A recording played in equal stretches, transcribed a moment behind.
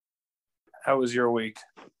How was your week?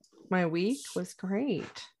 My week was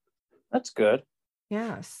great. That's good.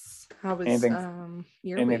 Yes. How was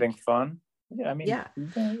your anything week? Fun? Yeah,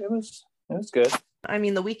 it was good. I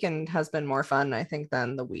mean, the weekend has been more fun, I think,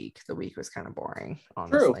 than the week. The week was kind of boring,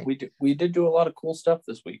 True. honestly. We did do a lot of cool stuff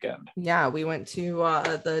this weekend. Yeah, we went to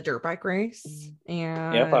the dirt bike race,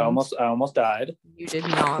 and yep, I almost died. You did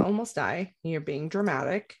not almost die. You're being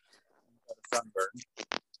dramatic.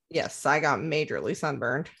 Sunburn. Yes, I got majorly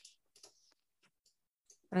sunburned.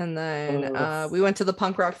 And then we went to the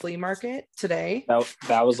punk rock flea market today.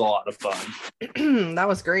 That was a lot of fun. That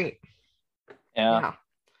was great. Yeah.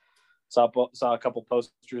 Saw a couple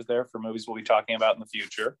posters there for movies we'll be talking about in the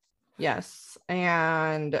future. Yes,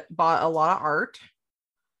 and bought a lot of art.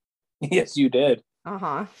 Yes, you did.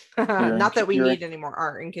 Not that we need any more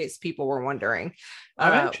art, in case people were wondering.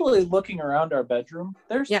 I'm actually looking around our bedroom.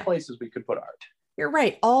 There's places we could put art. You're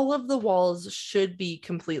right. All of the walls should be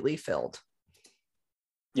completely filled.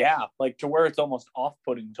 Yeah, like to where it's almost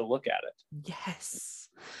off-putting to look at it. Yes.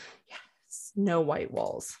 No white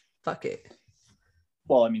walls. Fuck it.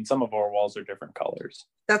 Well, I mean, some of our walls are different colors.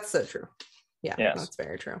 That's so true. Yeah, yes. That's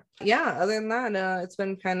very true. Yeah, other than that, it's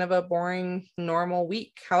been kind of a boring, normal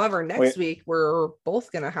week. However, next week, we're both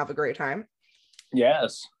going to have a great time.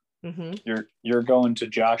 Yes. Mm-hmm. You're going to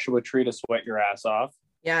Joshua Tree to sweat your ass off.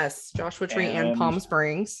 Yes, Joshua Tree and Palm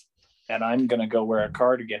Springs. And I'm going to go wear a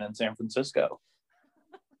cardigan in San Francisco.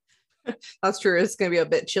 That's true. It's going to be a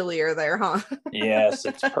bit chillier there, huh? Yes,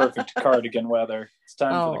 it's perfect cardigan weather. It's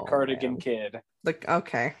time for the cardigan kid.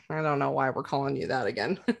 Okay. I don't know why we're calling you that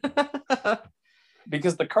again.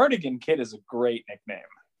 Because the cardigan kid is a great nickname.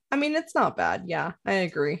 I mean, it's not bad. Yeah, I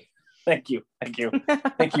agree. Thank you.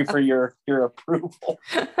 Thank you for your approval.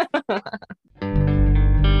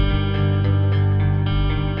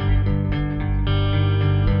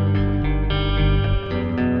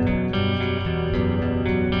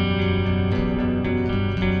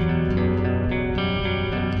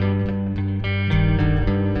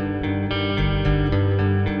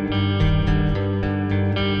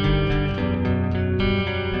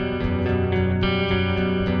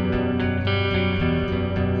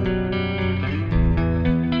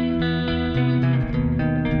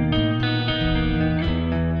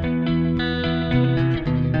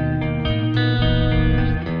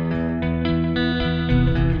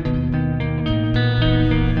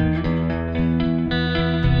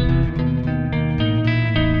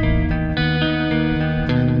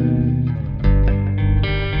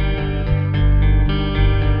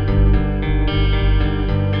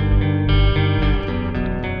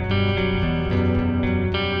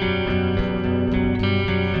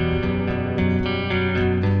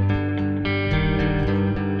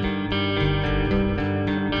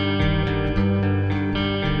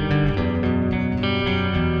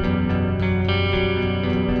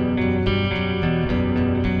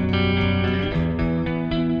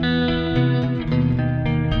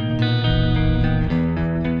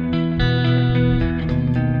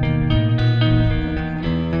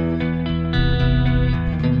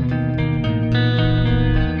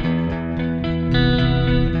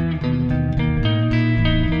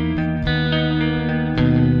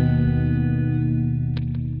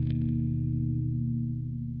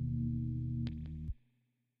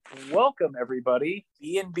 Welcome, everybody.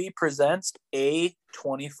 B&B presents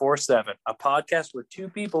A24/7, a podcast where two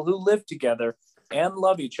people who live together and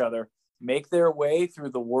love each other make their way through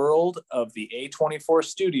the world of the A24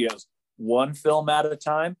 studios, one film at a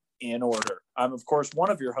time, in order. I'm, of course, one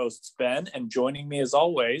of your hosts, Ben, and joining me as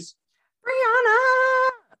always, Brianna!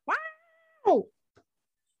 Wow!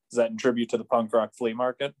 Is that in tribute to the punk rock flea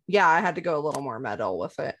market? Yeah, I had to go a little more metal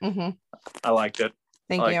with it. Mm-hmm. I liked it.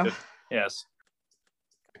 Thank you. Yes.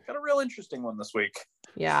 Got a real interesting one this week.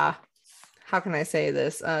 Yeah. How can I say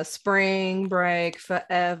this? Spring break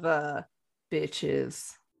forever,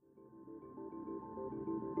 bitches.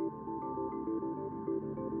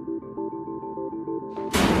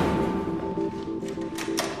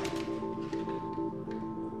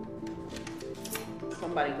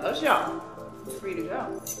 Somebody loves y'all. Free to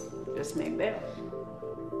go. Just make bail.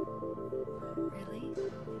 Really?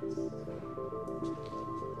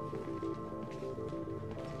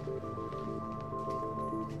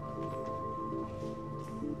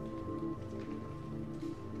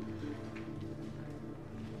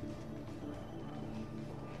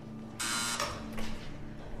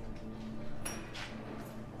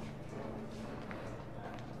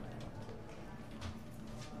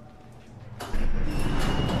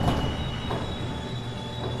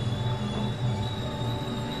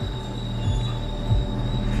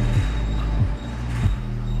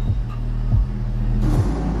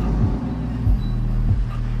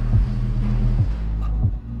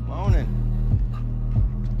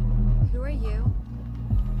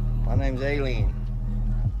 name's Alien.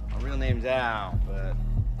 My real name's Al, but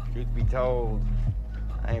truth be told,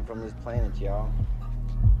 I ain't from this planet, y'all.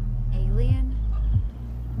 Alien?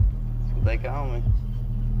 That's what they call me.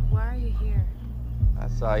 Why are you here? I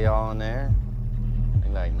saw y'all in there. They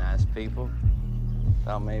like nice people.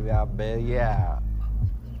 Thought maybe I'll bail you out.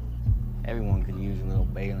 Everyone could use a little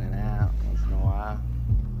bailing out once in a while.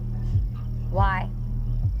 Why?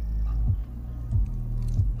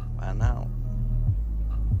 Why not?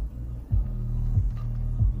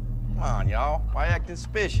 Come on, y'all. Why acting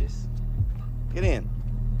suspicious? Get in.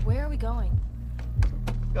 Where are we going?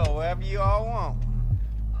 Go wherever you all want.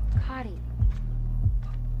 Cotty.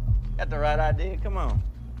 Got the right idea? Come on.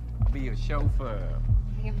 I'll be your chauffeur.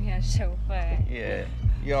 Give me a chauffeur. Yeah,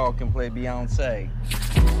 y'all can play Beyonce.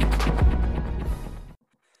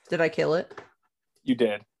 Did I kill it? You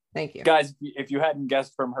did. Thank you. Guys, if you hadn't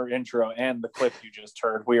guessed from her intro and the clip you just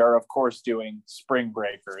heard, we are, of course, doing Spring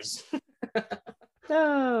Breakers.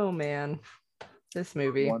 Oh, man. This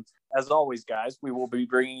movie. As always, guys, we will be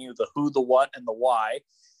bringing you the who, the what, and the why.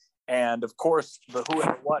 And, of course, the who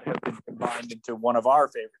and the what have been combined into one of our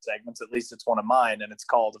favorite segments. At least it's one of mine. And it's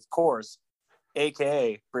called, of course,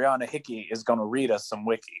 a.k.a. Brianna Hickey is going to read us some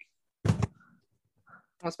wiki.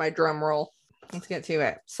 That's my drum roll. Let's get to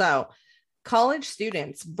it. So, college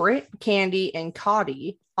students Britt, Candy, and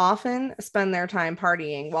Cotty often spend their time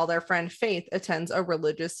partying while their friend Faith attends a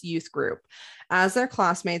religious youth group. As their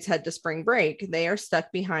classmates head to spring break, they are stuck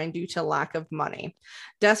behind due to lack of money.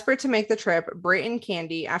 Desperate to make the trip, Britt and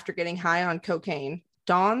Candy, after getting high on cocaine,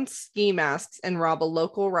 don ski masks and rob a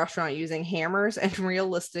local restaurant using hammers and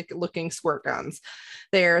realistic-looking squirt guns.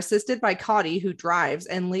 They are assisted by Cotty, who drives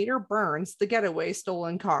and later burns the getaway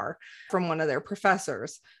stolen car from one of their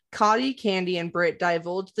professors. Cotty, Candy, and Britt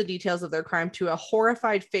divulge the details of their crime to a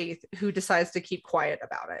horrified Faith, who decides to keep quiet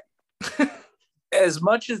about it. As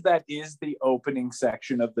much as that is the opening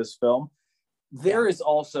section of this film, there is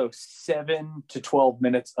also 7 to 12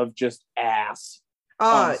 minutes of just ass.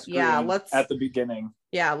 Let's at the beginning.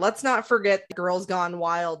 Yeah, let's not forget the Girls Gone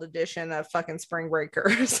Wild edition of fucking Spring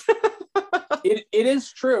Breakers. It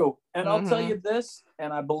is true. And I'll tell you this,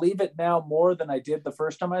 and I believe it now more than I did the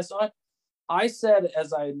first time I saw it. I said,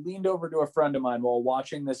 as I leaned over to a friend of mine while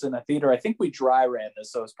watching this in a theater, I think we dry ran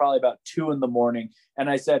this, so it's probably about 2 a.m. And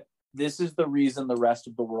I said, this is the reason the rest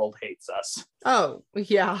of the world hates us. Oh,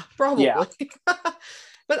 yeah, probably. Yeah.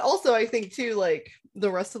 But also, I think, too, like,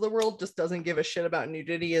 the rest of the world just doesn't give a shit about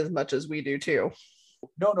nudity as much as we do, too.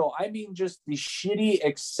 No, I mean just the shitty,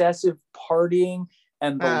 excessive partying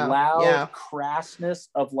and the loud crassness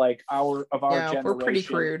of like our generation we're pretty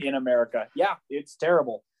crude in America. Yeah, it's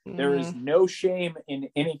terrible. There is no shame in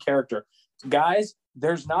any character. Guys,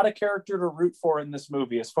 there's not a character to root for in this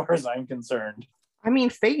movie as far as I'm concerned. I mean,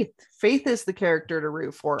 Faith is the character to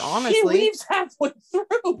root for, honestly. She leaves halfway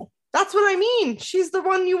through. That's what I mean. She's the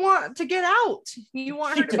one you want to get out. You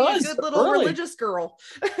want her to be a good little religious girl.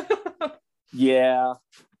 Yeah.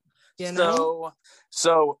 You know?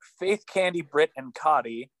 So Faith, Candy, Britt, and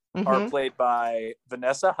Cotty are played by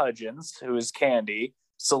Vanessa Hudgens, who is Candy,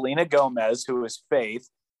 Selena Gomez, who is Faith,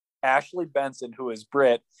 Ashley Benson, who is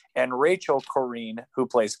Britt, and Rachel Corrine, who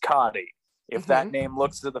plays Cotty. If that name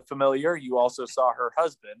looks familiar, you also saw her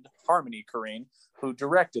husband, Harmony Corrine, who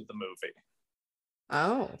directed the movie.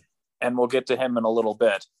 Oh. And we'll get to him in a little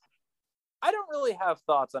bit. I don't really have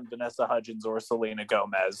thoughts on Vanessa Hudgens or Selena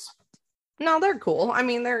Gomez. No, they're cool. I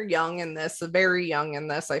mean, they're young in this, very young in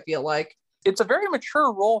this, I feel like. It's a very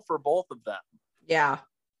mature role for both of them. Yeah.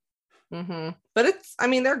 But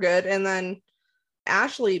they're good. And then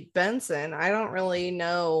Ashley Benson, I don't really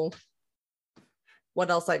know what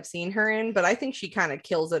else I've seen her in, but I think she kind of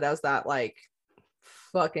kills it as that, like,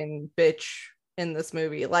 fucking bitch in this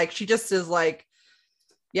movie. Like, she just is like,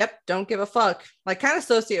 yep, don't give a fuck. Like, kind of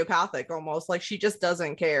sociopathic almost. Like, she just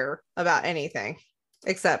doesn't care about anything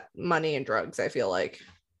except money and drugs, I feel like.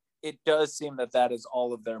 It does seem that is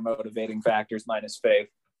all of their motivating factors minus Faith.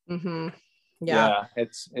 Yeah,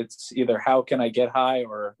 it's either how can I get high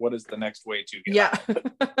or what is the next way to get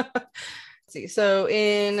high. See, so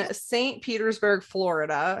in St. Petersburg,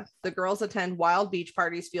 Florida, the girls attend wild beach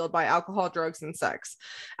parties fueled by alcohol, drugs, and sex.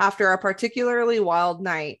 After a particularly wild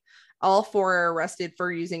night, all 4 are arrested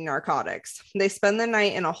for using narcotics. They spend the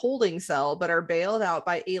night in a holding cell, but are bailed out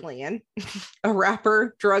by Alien, a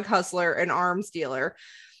rapper, drug hustler, and arms dealer.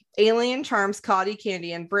 Alien charms Cotty,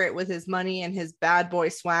 Candy, and Britt with his money and his bad boy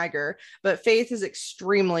swagger, but Faith is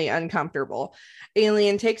extremely uncomfortable.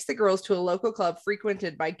 Alien takes the girls to a local club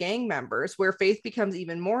frequented by gang members, where Faith becomes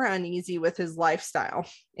even more uneasy with his lifestyle.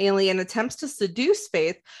 Alien attempts to seduce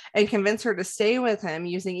Faith and convince her to stay with him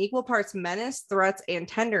using equal parts menace, threats, and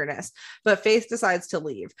tenderness, but Faith decides to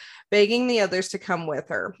leave, begging the others to come with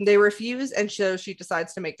her. They refuse, and so she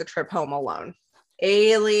decides to make the trip home alone.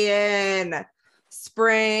 Alien!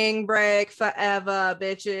 Spring break forever,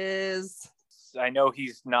 bitches. I know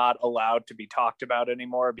he's not allowed to be talked about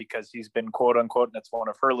anymore because he's been quote unquote, and it's one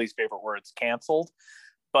of Hurley's favorite words, canceled.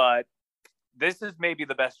 But this is maybe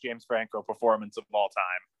the best James Franco performance of all time.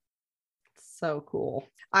 So cool.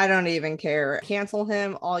 I don't even care. Cancel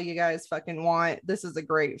him all you guys fucking want. This is a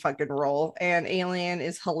great fucking role. And Alien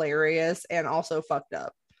is hilarious and also fucked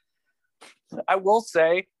up. I will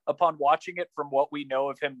say, upon watching it from what we know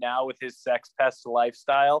of him now with his sex pest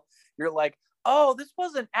lifestyle, you're like, oh, this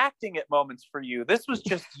wasn't acting at moments for you. This was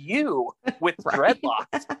just you with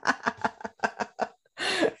dreadlocks.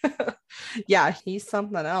 Yeah, he's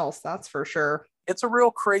something else. That's for sure. It's a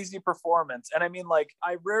real crazy performance. And I mean, like,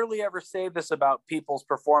 I rarely ever say this about people's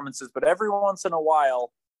performances, but every once in a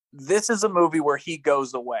while, this is a movie where he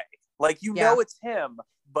goes away. Like, you know it's him,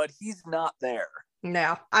 but he's not there.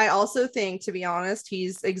 No, I also think, to be honest,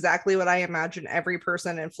 he's exactly what I imagine every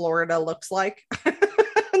person in Florida looks like.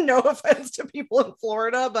 No offense to people in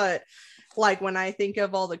Florida, but like when I think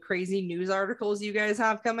of all the crazy news articles you guys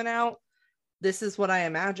have coming out, this is what I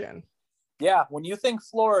imagine. Yeah, when you think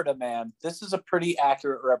Florida, man, this is a pretty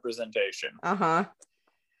accurate representation. Uh-huh.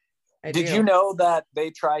 Did you know that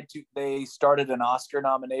they started an Oscar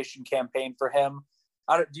nomination campaign for him?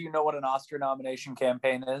 Do you know what an Oscar nomination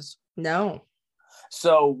campaign is? No.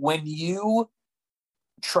 So when you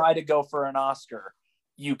try to go for an Oscar,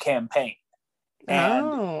 you campaign.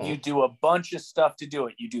 And you do a bunch of stuff to do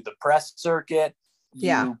it. You do the press circuit.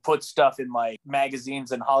 You put stuff in like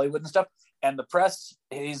magazines and Hollywood and stuff. And the press,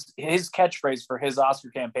 his catchphrase for his Oscar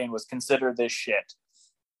campaign was "Consider this shit."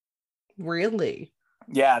 Really?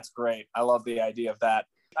 Yeah, it's great. I love the idea of that.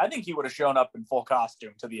 I think he would have shown up in full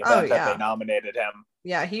costume to the event that they nominated him.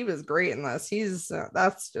 Yeah, he was great in this. He's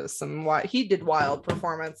that's just some he did wild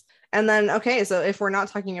performance. And then, okay, so if we're not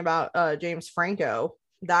talking about James Franco,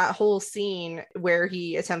 that whole scene where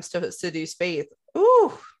he attempts to seduce Faith,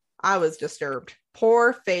 ooh, I was disturbed.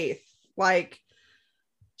 Poor Faith. Like,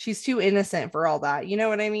 she's too innocent for all that. You know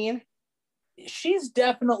what I mean? She's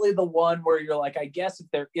definitely the one where you're like, I guess if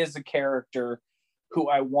there is a character who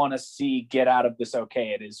I want to see get out of this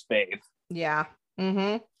okay, it is Faith. Yeah.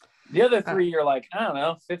 Mm-hmm. The other three, you're like, I don't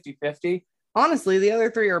know, 50-50. Honestly, the other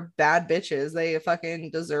three are bad bitches. They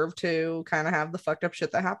fucking deserve to kind of have the fucked up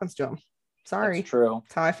shit that happens to them. Sorry. That's true.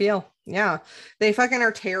 That's how I feel. Yeah. They fucking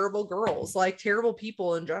are terrible girls, like terrible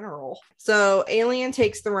people in general. So Alien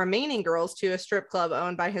takes the remaining girls to a strip club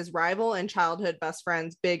owned by his rival and childhood best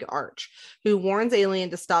friends, Big Arch, who warns Alien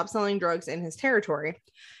to stop selling drugs in his territory.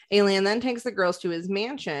 Alien then takes the girls to his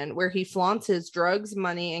mansion, where he flaunts his drugs,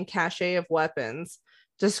 money, and cachet of weapons,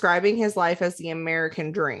 describing his life as the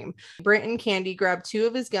American dream. Britt and Candy grab two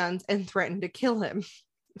of his guns and threaten to kill him.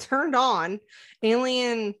 Turned on,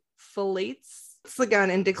 Alien fillets the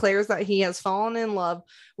gun and declares that he has fallen in love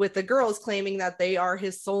with the girls, claiming that they are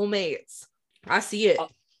his soulmates. I see it. I'm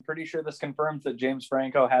pretty sure this confirms that James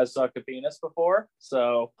Franco has sucked a penis before.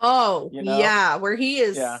 So, yeah, where he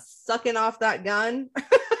is sucking off that gun.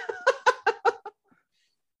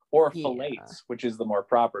 Or fillets, which is the more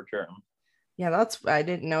proper term. Yeah, I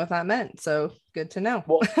didn't know what that meant. So good to know.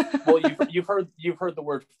 Well, you've heard the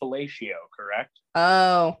word fellatio, correct?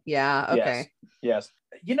 Oh, yeah. Okay. Yes.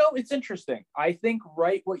 You know, it's interesting. I think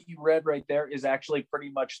what you read right there is actually pretty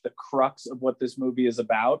much the crux of what this movie is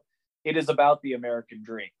about. It is about the American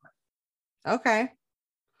dream. Okay.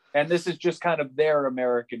 And this is just kind of their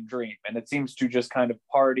American dream. And it seems to just kind of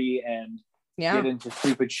party and get into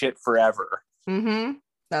stupid shit forever. Mm-hmm.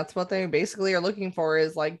 That's what they basically are looking for,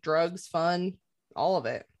 is like drugs, fun, all of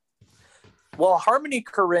it. Well, Harmony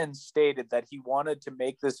Korine stated that he wanted to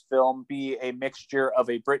make this film be a mixture of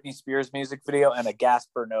a Britney Spears music video and a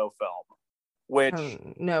Gaspar Noé film, which... I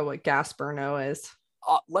don't know what Gaspar Noé is.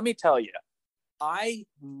 Let me tell you, I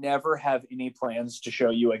never have any plans to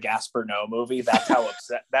show you a Gaspar Noé movie. That's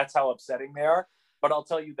how upsetting they are. But I'll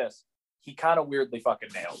tell you this, he kind of weirdly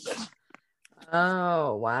fucking nails it.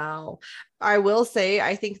 Oh, wow. I will say,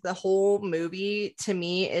 I think the whole movie to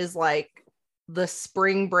me is like the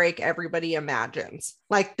spring break everybody imagines.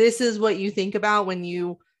 Like, this is what you think about when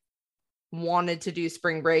you wanted to do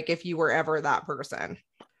spring break, if you were ever that person.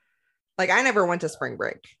 Like, I never went to spring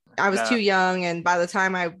break. I was Nah. too young, and by the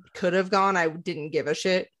time I could have gone, I didn't give a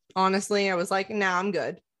shit. Honestly, I was like, nah, I'm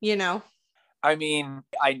good. You know? I mean,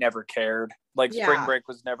 I never cared. Like Yeah. spring break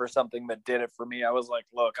was never something that did it for me. I was like,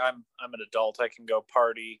 look, I'm an adult. I can go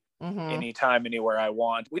party anytime, anywhere I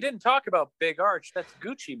want. We didn't talk about Big Arch. That's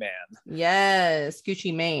Gucci Man. Yes,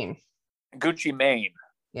 Gucci Mane. Gucci Mane.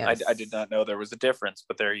 Yes. I did not know there was a difference,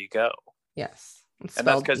 but there you go. Yes. It's And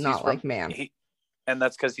that's spelled because not he's like from, man. and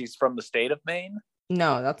that's because he's from the state of Maine.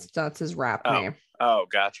 No, that's his rap name. Oh,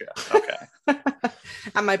 gotcha. Okay.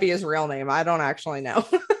 That might be his real name. I don't actually know.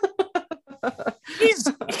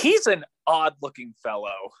 He's an odd looking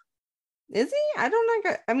fellow. Is he? I don't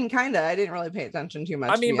know. I mean, kind of. I didn't really pay attention too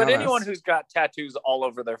much. I mean, to be but honest. anyone who's got tattoos all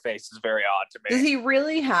over their face is very odd to me. Does he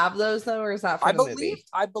really have those though, or is that for the movie?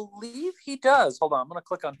 I believe he does. Hold on, I'm gonna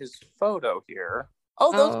click on his photo here.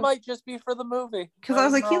 Oh, those might just be for the movie. Because I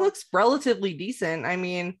was like, he looks relatively decent. I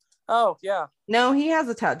mean, oh yeah. No, he has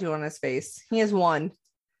a tattoo on his face. He has one.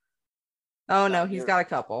 Oh no, he's got a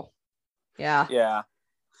couple. Yeah. Yeah.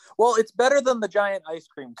 Well, it's better than the giant ice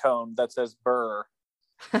cream cone that says Burr.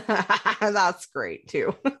 That's great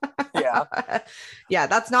too. Yeah. Yeah,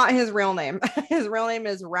 that's not his real name. His real name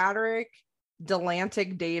is Raderick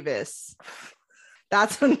Delantic Davis.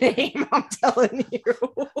 That's a name, I'm telling you.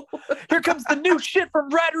 Here comes the new shit from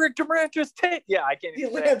Raderick Delantic Davis. Yeah, I can't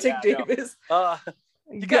even say it. Davis. No.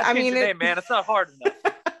 You gotta change your name, man. It's not hard enough.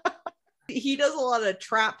 He does a lot of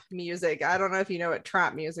trap music. I don't know if you know what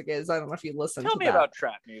trap music is. I don't know if you listen Tell to me that. about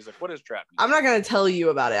trap music. What is trap music? I'm not going to tell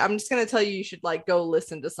you about it. I'm just going to tell you should like go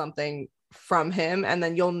listen to something from him, and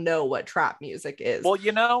then you'll know what trap music is. Well,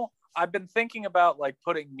 you know, I've been thinking about like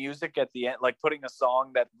putting music at the end, like putting a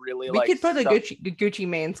song that really we could put a Gucci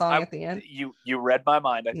Mane song at the end. You read my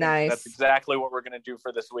mind. I think that's exactly what we're going to do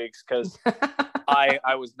for this week's, because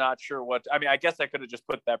I was not sure what. I mean, I guess I could have just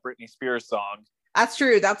put that Britney Spears song. That's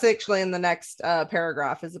true. That's actually in the next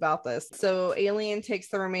paragraph is about this. So Alien takes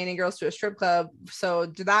the remaining girls to a strip club. So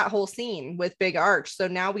do that whole scene with Big Arch. So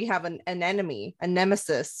now we have an enemy, a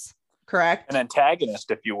nemesis, correct? An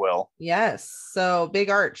antagonist, if you will. Yes. So Big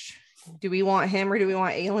Arch, do we want him or do we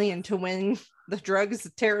want Alien to win the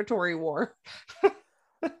drugs territory war?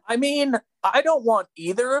 I mean, I don't want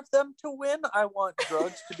either of them to win. I want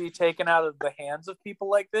drugs to be taken out of the hands of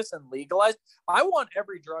people like this and legalized. I want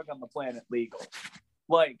every drug on the planet legal.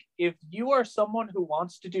 Like, if you are someone who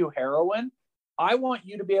wants to do heroin, I want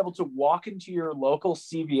you to be able to walk into your local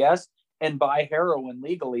CVS and buy heroin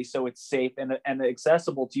legally, so it's safe and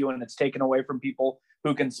accessible to you, and it's taken away from people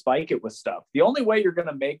who can spike it with stuff. The only way you're going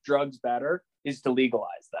to make drugs better is to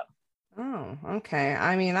legalize them. Oh, okay.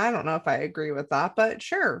 I mean, I don't know if I agree with that, but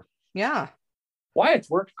sure. Yeah. Why? It's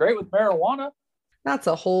worked great with marijuana. That's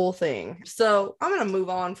a whole thing. So I'm going to move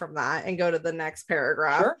on from that and go to the next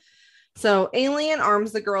paragraph. Sure. So Alien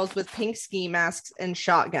arms the girls with pink ski masks and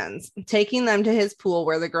shotguns, taking them to his pool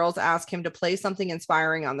where the girls ask him to play something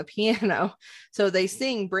inspiring on the piano. So they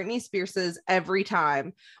sing Britney Spears's Every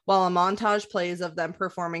Time, while a montage plays of them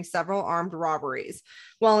performing several armed robberies.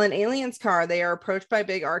 While in Alien's car, they are approached by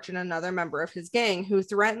Big Arch and another member of his gang who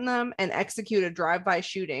threaten them and execute a drive-by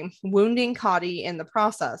shooting, wounding Cotty in the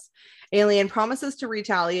process. Alien promises to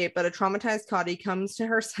retaliate, but a traumatized Cotty comes to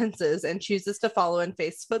her senses and chooses to follow in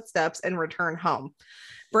Faith's footsteps and return home.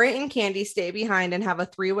 Britt and Candy stay behind and have a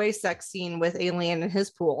three-way sex scene with Alien in his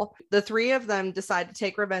pool. The three of them decide to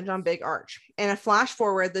take revenge on Big Arch. In a flash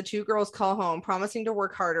forward, the two girls call home, promising to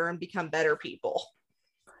work harder and become better people.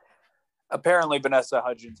 Apparently, Vanessa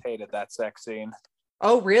Hudgens hated that sex scene.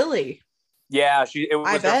 Oh, really? Yeah, it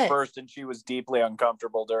was her first, and she was deeply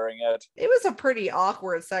uncomfortable during it. It was a pretty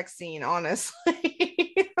awkward sex scene,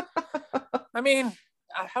 honestly. I mean,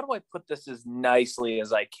 how do I put this as nicely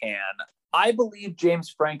as I can? I believe James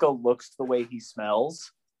Franco looks the way he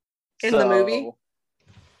smells. In the movie?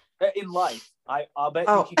 In life. I'll bet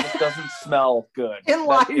you he just doesn't smell good. In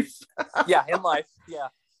life. Yeah, in life. Yeah.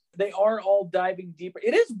 They are all diving deeper.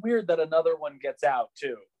 It is weird that another one gets out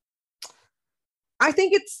too. I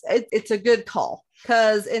think it's a good call,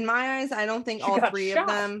 because in my eyes, I don't think all three of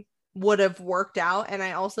them would have worked out. And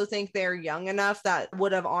I also think they're young enough that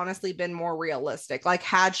would have honestly been more realistic. Like,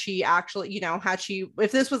 had she actually,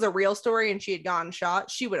 if this was a real story and she had gotten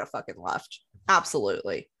shot, she would have fucking left.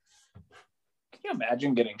 Absolutely. Can you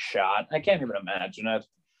imagine getting shot? I can't even imagine it.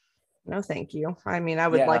 No, thank you. I mean, I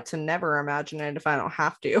would like to never imagine it if I don't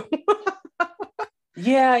have to.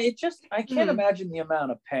 Yeah, I can't imagine the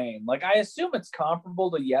amount of pain. Like, I assume it's comparable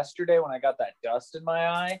to yesterday when I got that dust in my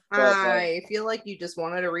eye. I feel like you just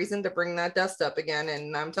wanted a reason to bring that dust up again.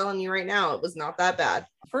 And I'm telling you right now, it was not that bad.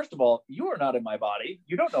 First of all, you are not in my body.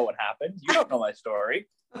 You don't know what happened. You don't know my story.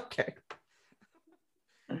 Okay.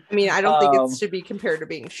 I mean, I don't think it should be compared to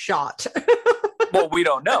being shot. Well, we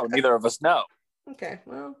don't know. Neither of us know. Okay,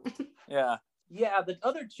 well. Yeah. The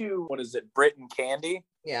other two, what is it, Britt and Candy?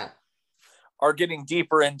 Yeah. Are getting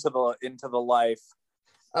deeper into the life.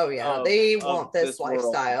 Oh yeah, they want this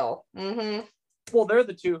lifestyle. Mm-hmm. Well, they're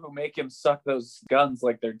the two who make him suck those guns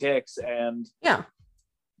like they're dicks, and yeah,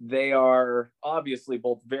 they are obviously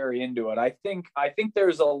both very into it. I think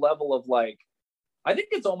there's a level of like, I think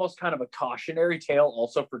it's almost kind of a cautionary tale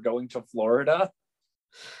also for going to Florida.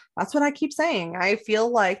 That's what I keep saying. I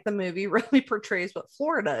feel like the movie really portrays what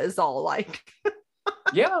Florida is all like.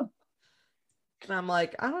 Yeah. And I'm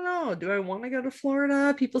like, I don't know. Do I want to go to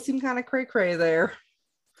Florida? People seem kind of cray-cray there.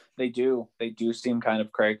 They do seem kind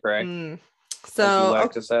of cray-cray. So, as you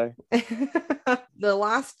like to say. The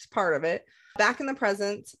last part of it. Back in the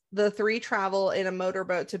present, the three travel in a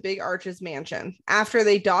motorboat to Big Arch's mansion. After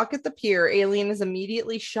they dock at the pier, Alien is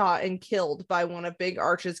immediately shot and killed by one of Big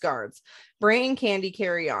Arch's guards. Bray and Candy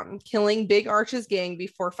carry on, killing Big Arch's gang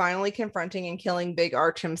before finally confronting and killing Big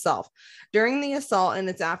Arch himself. During the assault and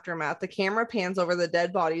its aftermath, the camera pans over the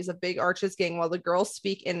dead bodies of Big Arch's gang while the girls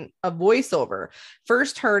speak in a voiceover,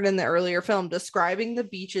 first heard in the earlier film, describing the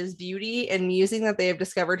beach's beauty and musing that they have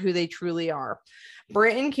discovered who they truly are.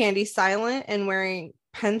 Britt and Candy, silent and wearing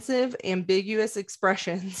pensive, ambiguous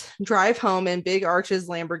expressions, drive home in Big Arch's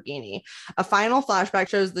Lamborghini. A final flashback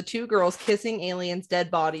shows the two girls kissing Alien's dead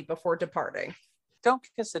body before departing. Don't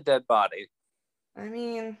kiss a dead body. I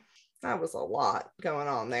mean, that was a lot going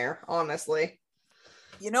on there, honestly.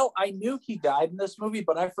 You know, I knew he died in this movie,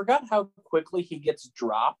 but I forgot how quickly he gets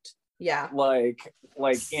dropped. Yeah. Like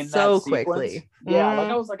in so that sequence. Quickly. Yeah,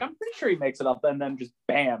 like I was like, I'm pretty sure he makes it up, and then just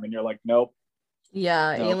bam, and you're like, nope.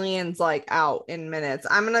 Yeah, nope. Alien's like out in minutes.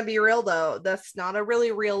 I'm gonna be real though, that's not a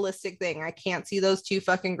really realistic thing. I can't see those two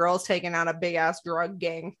fucking girls taking out a big ass drug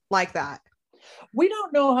gang like that. We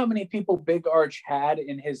don't know how many people Big Arch had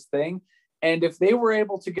in his thing, and if they were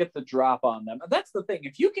able to get the drop on them. That's the thing.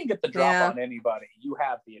 If you can get the drop on anybody, you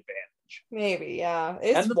have the advantage. Maybe, yeah.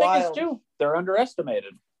 It's and the wild. thing is too, they're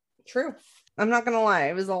underestimated. True. I'm not gonna lie,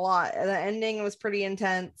 it was a lot. The ending was pretty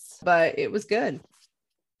intense, but it was good.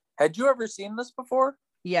 Had you ever seen this before?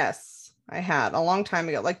 Yes, I had a long time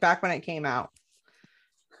ago, like back when it came out.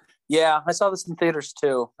 Yeah, I saw this in theaters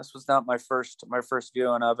too. This was not my first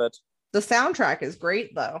viewing of it. The soundtrack is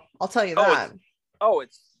great though. I'll tell you that.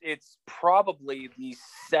 It's probably the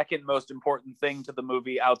second most important thing to the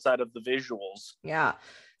movie outside of the visuals. Yeah.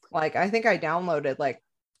 Like I think I downloaded like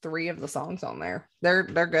 3 of the songs on there. They're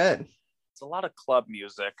good. It's a lot of club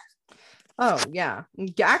music. Oh yeah.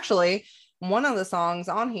 Actually, one of the songs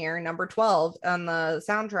on here, number 12 on the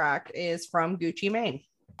soundtrack, is from Gucci Mane.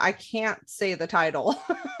 I can't say the title.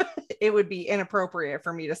 It would be inappropriate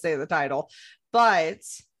for me to say the title, but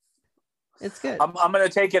it's good. I'm going to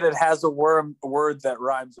take it. It has a word that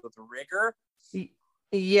rhymes with rigor.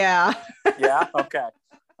 Yeah. Yeah. Okay.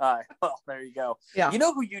 All right. Well, there you go. Yeah. You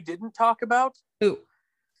know who you didn't talk about? Who?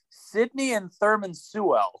 Sydney and Thurman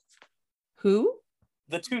Sewell. Who?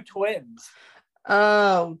 The two twins.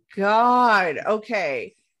 Oh God.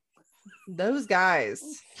 Okay. Those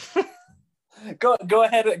guys. Go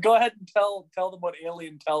ahead and tell them what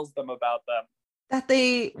Alien tells them about them. That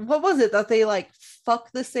they like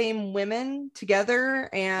fuck the same women together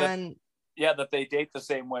and that they date the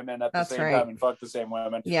same women at the same right. time and fuck the same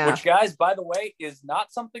women. Yeah. Which, guys, by the way, is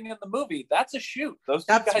not something in the movie. That's a shoot. Those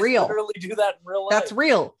two That's guys real. literally do that in real life. That's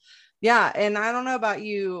real. Yeah, and I don't know about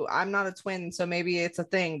you. I'm not a twin, so maybe it's a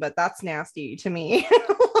thing, but that's nasty to me.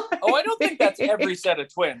 Oh, I don't think that's every set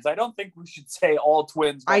of twins. I don't think we should say all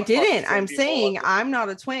twins. I didn't. I'm saying I'm not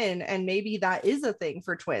a twin, and maybe that is a thing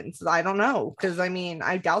for twins. I don't know, because I mean,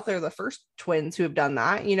 I doubt they're the first twins who have done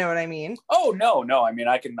that. You know what I mean? Oh no. I mean,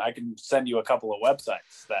 I can send you a couple of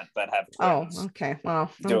websites that have twins. Oh, okay.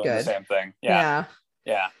 Well, I'm doing good. The same thing. Yeah.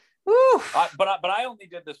 But I only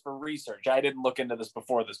did this for research. I didn't look into this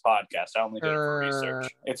before this podcast. I only did it for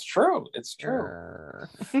research. It's true.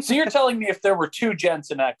 So you're telling me if there were 2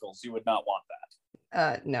 Jensen Ackles, you would not want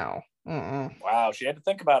that? No. Mm-mm. Wow, she had to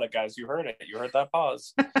think about it, guys. You heard it. You heard that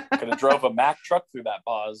pause. Could have drove a Mack truck through that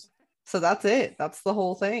pause. So that's it. That's the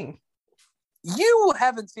whole thing. You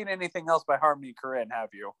haven't seen anything else by Harmony Korine, have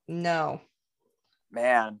you? No.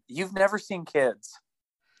 Man, you've never seen Kids.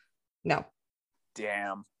 No.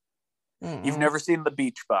 Damn. Mm-mm. You've never seen The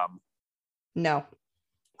Beach Bum. No.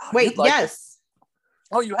 Oh, wait, yes.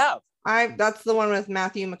 Oh, you have? That's the one with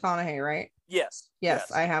Matthew McConaughey, right? Yes.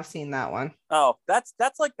 I have seen that one. Oh, that's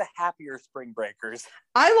like the happier Spring Breakers.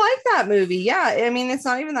 I like that movie. Yeah. I mean, it's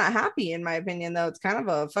not even that happy in my opinion, though. It's kind of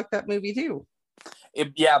a fucked up movie too.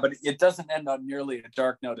 Yeah, but it doesn't end on nearly a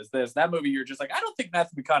dark note as this. That movie, you're just like, I don't think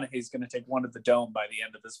Matthew McConaughey is going to take one to the dome by the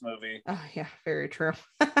end of this movie. Oh yeah, very true.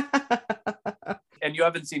 And you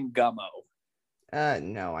haven't seen Gummo.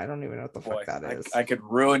 No, I don't even know what the fuck that is. I could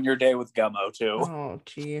ruin your day with Gummo too. Oh,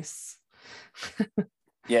 jeez.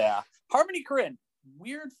 Yeah. Harmony Korine,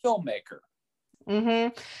 weird filmmaker.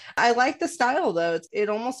 I like the style though. It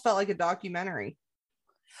almost felt like a documentary.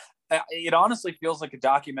 It honestly feels like a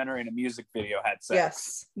documentary and a music video had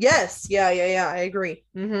sex. Yes. Yeah. I agree.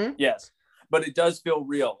 Yes. But it does feel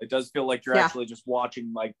real. It does feel like you're actually just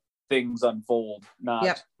watching like things unfold,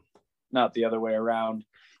 not the other way around.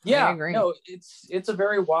 Yeah, I agree. No, it's a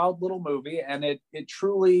very wild little movie, and it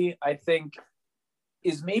truly, I think,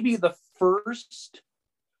 is maybe the first.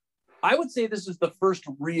 I would say this is the first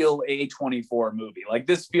real A24 movie. Like,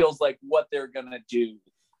 this feels like what they're gonna do.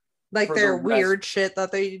 Like their weird shit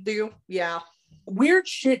that they do. Yeah. Weird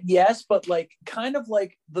shit, yes, but like kind of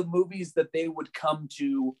like the movies that they would come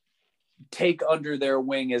to take under their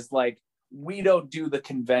wing is like, we don't do the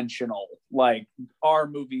conventional, like our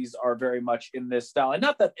movies are very much in this style. And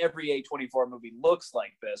not that every A24 movie looks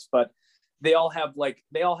like this, but they all have,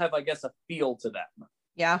 I guess, a feel to them.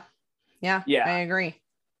 Yeah. I agree.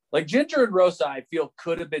 Like Ginger and Rosa, I feel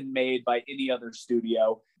could have been made by any other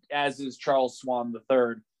studio, as is Charles Swan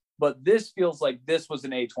III. But this feels like this was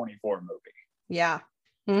an A24 movie. Yeah.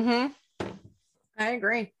 I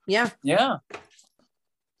agree. Yeah.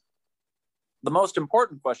 The most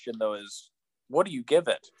important question, though, is what do you give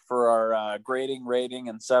it for our grading, rating,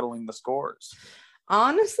 and settling the scores?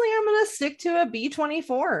 Honestly, I'm going to stick to a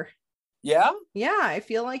B24. Yeah? Yeah, I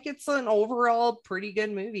feel like it's an overall pretty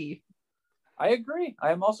good movie. I agree.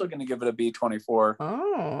 I am also going to give it a B24.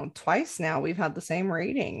 Oh, twice now we've had the same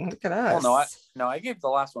rating. Look at us. No, I gave the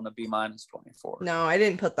last one a B-24. No, I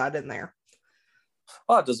didn't put that in there.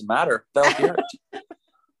 Well, it doesn't matter. They'll hear it.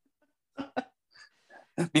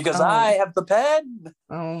 Because I have the pen.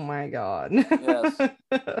 Oh my God. Yes.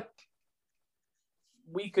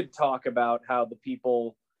 We could talk about how the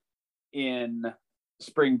people in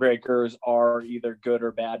Spring Breakers are either good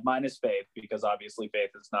or bad, minus Faith, because obviously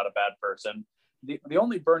Faith is not a bad person. The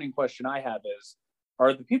only burning question I have is,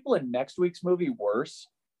 are the people in next week's movie worse?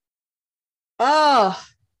 Oh,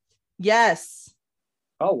 yes.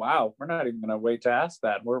 Oh, wow. We're not even going to wait to ask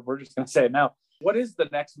that. We're just going to say it now. What is the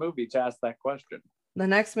next movie to ask that question? The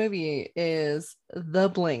next movie is The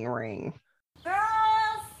Bling Ring. Girls,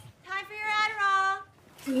 time for your Adderall.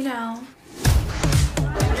 You know.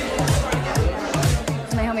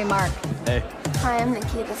 It's my homie Mark. Hey. Hi, I'm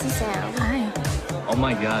Nikki. This is Sam. Hi. Oh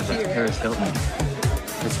my God, that's Paris Hilton.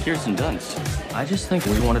 It's Kirsten Dunst. I just think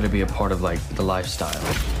we wanted to be a part of like the lifestyle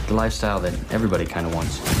that everybody kind of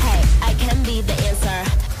wants. Hey, I can be the answer.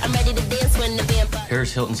 I'm ready to dance when the vampire.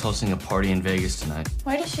 Paris Hilton's hosting a party in Vegas tonight.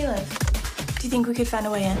 Where does she live? Do you think we could find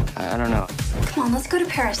a way in? I don't know. Come on, let's go to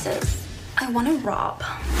Paris's. I want to rob.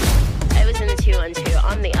 I was in the 212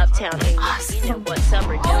 on the uptown angle. You know what's up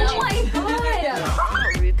or don't you? Oh my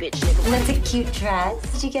God! Rude bitch nigga. That's a cute dress.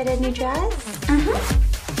 Did you get a new dress?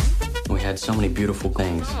 We had so many beautiful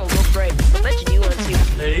things. Oh, we'll break. I bet you do want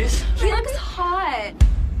to. Ladies? He looks hot.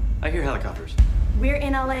 I hear helicopters. We're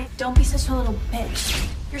in LA. Don't be such a little bitch.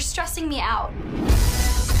 You're stressing me out.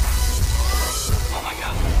 Oh my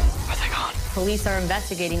God. Are they gone? Police are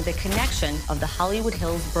investigating the connection of the Hollywood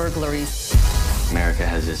Hills burglaries. America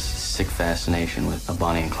has this sick fascination with a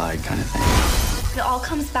Bonnie and Clyde kind of thing. It all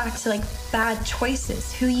comes back to like bad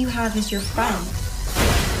choices. Who you have as your friend.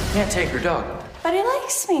 You can't take her dog. But he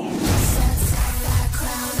likes me.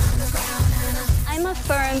 I'm a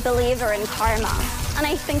firm believer in karma, and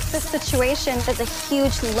I think this situation is a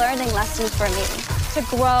huge learning lesson for me to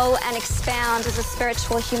grow and expand as a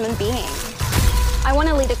spiritual human being. I want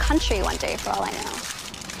to lead a country one day, for all I know.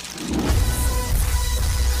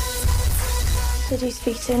 Did you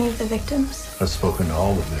speak to any of the victims? I've spoken to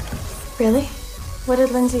all the victims. Really? What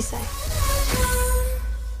did Lindsay say?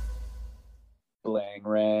 Bling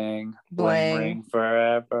ring, Bling. bling ring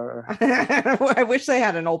forever. I wish they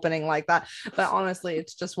had an opening like that, but honestly,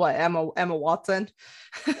 it's just what Emma Watson.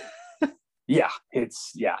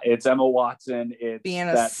 It's Emma Watson. It's being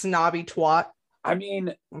a snobby twat. I mean,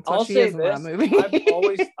 That's what I'll she say is in that this: movie.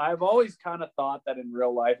 I've always kind of thought that in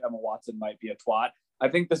real life Emma Watson might be a twat. I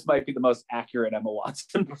think this might be the most accurate Emma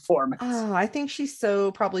Watson performance. Oh, I think she's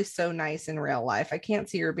probably so nice in real life. I can't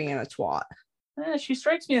see her being a twat. She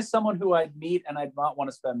strikes me as someone who I'd meet and I'd not want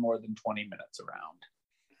to spend more than 20 minutes around.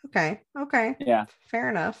 Okay. Yeah. Fair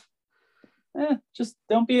enough. Just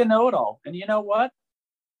don't be a know-it-all. And you know what?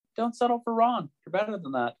 Don't settle for Ron. You're better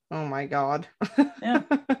than that. Oh my God. Yeah.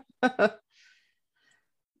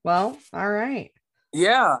 Well, all right.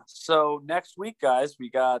 Yeah. So next week, guys, we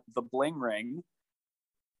got the Bling Ring.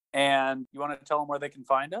 And you want to tell them where they can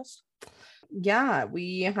find us? Yeah,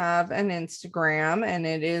 we have an Instagram and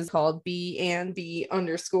it is called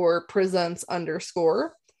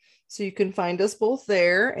B&B_presents_. So you can find us both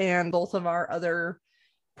there, and both of our other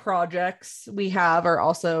projects we have are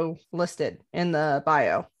also listed in the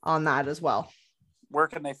bio on that as well. Where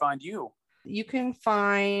can they find you? You can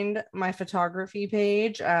find my photography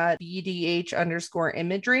page at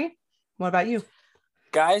BDH_imagery. What about you?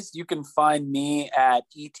 Guys, you can find me at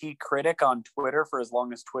ET Critic on Twitter for as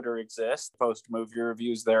long as Twitter exists. Post movie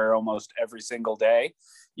reviews there almost every single day.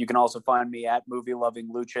 You can also find me at Movie Loving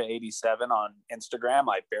Lucha 87 on Instagram.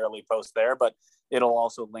 I barely post there, but it'll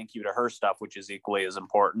also link you to her stuff, which is equally as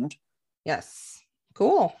important. Yes.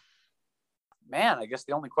 Cool. Man, I guess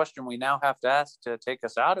the only question we now have to ask to take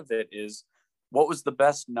us out of it is, what was the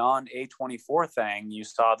best non-A24 thing you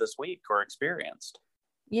saw this week or experienced?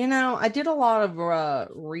 You know, I did a lot of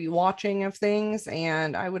rewatching of things,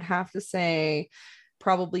 and I would have to say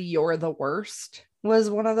probably You're the Worst was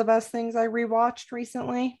one of the best things I rewatched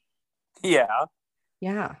recently. Yeah.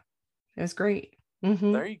 Yeah, it was great.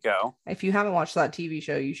 There you go. If you haven't watched that TV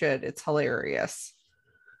show, you should. It's hilarious.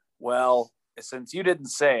 Well, since you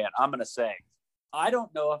didn't say it, I'm going to say, I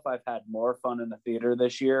don't know if I've had more fun in the theater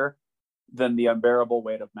this year than The Unbearable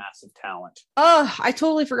Weight of Massive Talent. Oh, I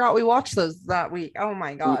totally forgot we watched those that week. Oh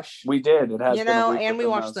my gosh. We did. It has you been know, a week and we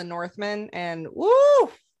watched those. The Northman, and woo!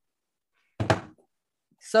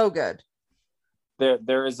 So good.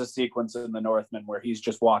 There is a sequence in The Northman where he's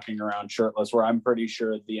just walking around shirtless, where I'm pretty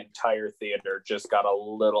sure the entire theater just got a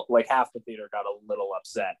little, like half the theater got a little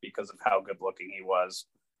upset because of how good looking he was.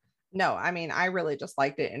 No, I mean, I really just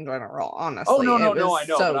liked it in general, honestly. Oh, no, I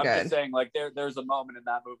know. So but good. I'm just saying, like, there's a moment in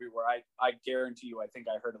that movie where I guarantee you, I think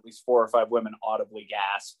I heard at least 4 or 5 women audibly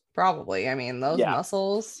gasp. Probably. I mean, those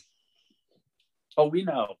muscles. Oh, we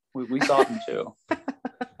know. We saw them too.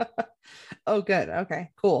 Oh, good.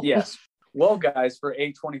 Okay, cool. Yes. Well, guys, for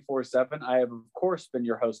A24/7, I have, of course, been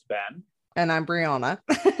your host, Ben. And I'm Brianna.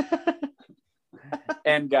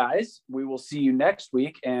 And guys, we will see you next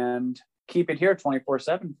week, and keep it here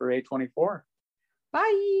 24/7 for A24.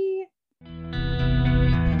 Bye.